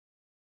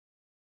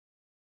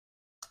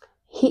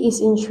He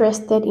is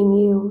interested in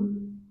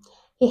you.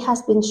 He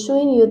has been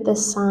showing you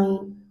this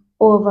sign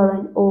over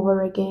and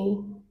over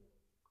again.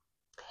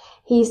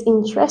 He is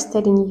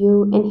interested in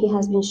you and he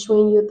has been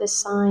showing you this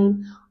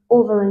sign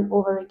over and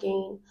over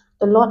again.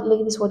 The Lord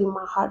laid this word in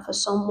my heart for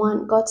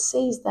someone. God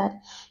says that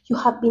you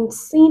have been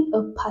seeing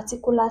a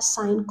particular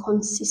sign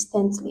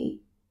consistently.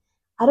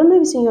 I don't know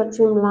if it's in your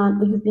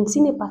dreamland or you've been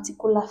seeing a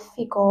particular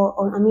figure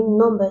or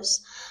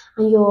numbers,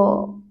 and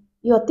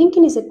you're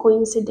thinking it's a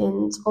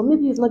coincidence, or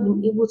maybe you've not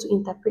been able to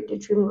interpret the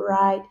dream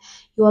right.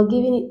 You are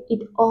giving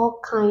it all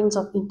kinds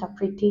of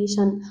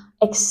interpretation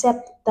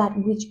except that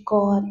which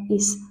God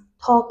is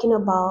talking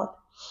about.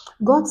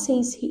 God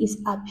says He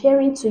is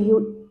appearing to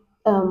you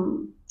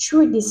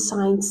through these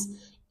signs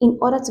in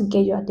order to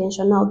get your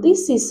attention. Now,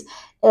 this is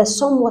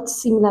somewhat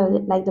similar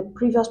like the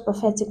previous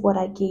prophetic word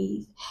I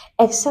gave,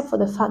 except for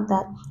the fact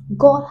that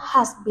God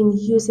has been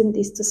using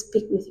this to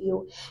speak with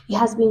you. He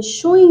has been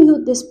showing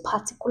you this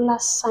particular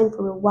sign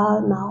for a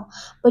while now,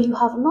 but you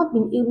have not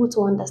been able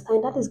to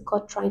understand that is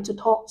God trying to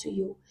talk to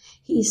you.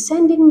 He is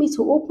sending me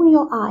to open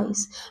your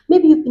eyes.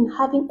 Maybe you've been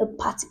having a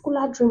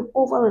particular dream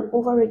over and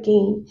over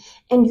again,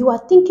 and you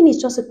are thinking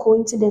it's just a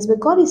coincidence, but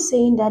God is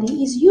saying that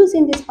He is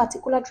using this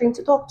particular dream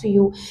to talk to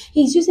you.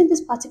 He is using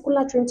this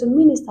particular dream to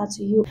minister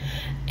to you.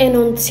 And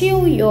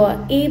until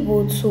you're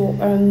able to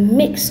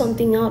make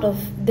something out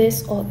of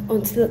this, or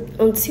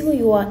until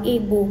you are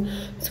able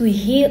to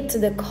hear to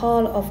the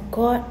call of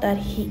God that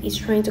He is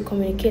trying to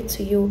communicate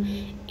to you,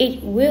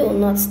 it will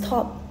not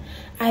stop.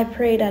 I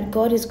pray that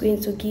God is going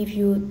to give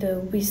you the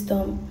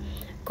wisdom.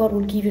 God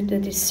will give you the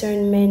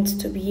discernment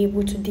to be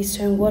able to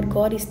discern what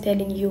God is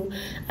telling you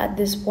at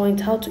this point,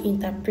 how to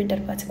interpret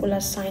that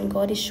particular sign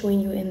God is showing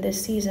you in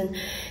this season.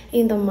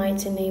 In the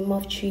mighty name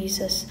of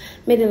Jesus,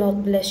 may the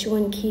Lord bless you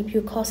and keep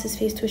you, cause His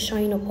face to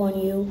shine upon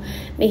you.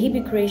 May He be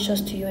gracious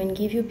to you and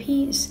give you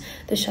peace.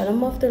 The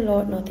shalom of the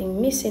Lord,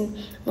 nothing missing,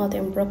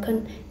 nothing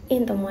broken.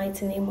 In the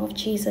mighty name of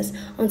Jesus.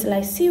 Until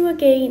I see you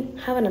again,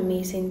 have an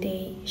amazing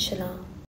day. Shalom.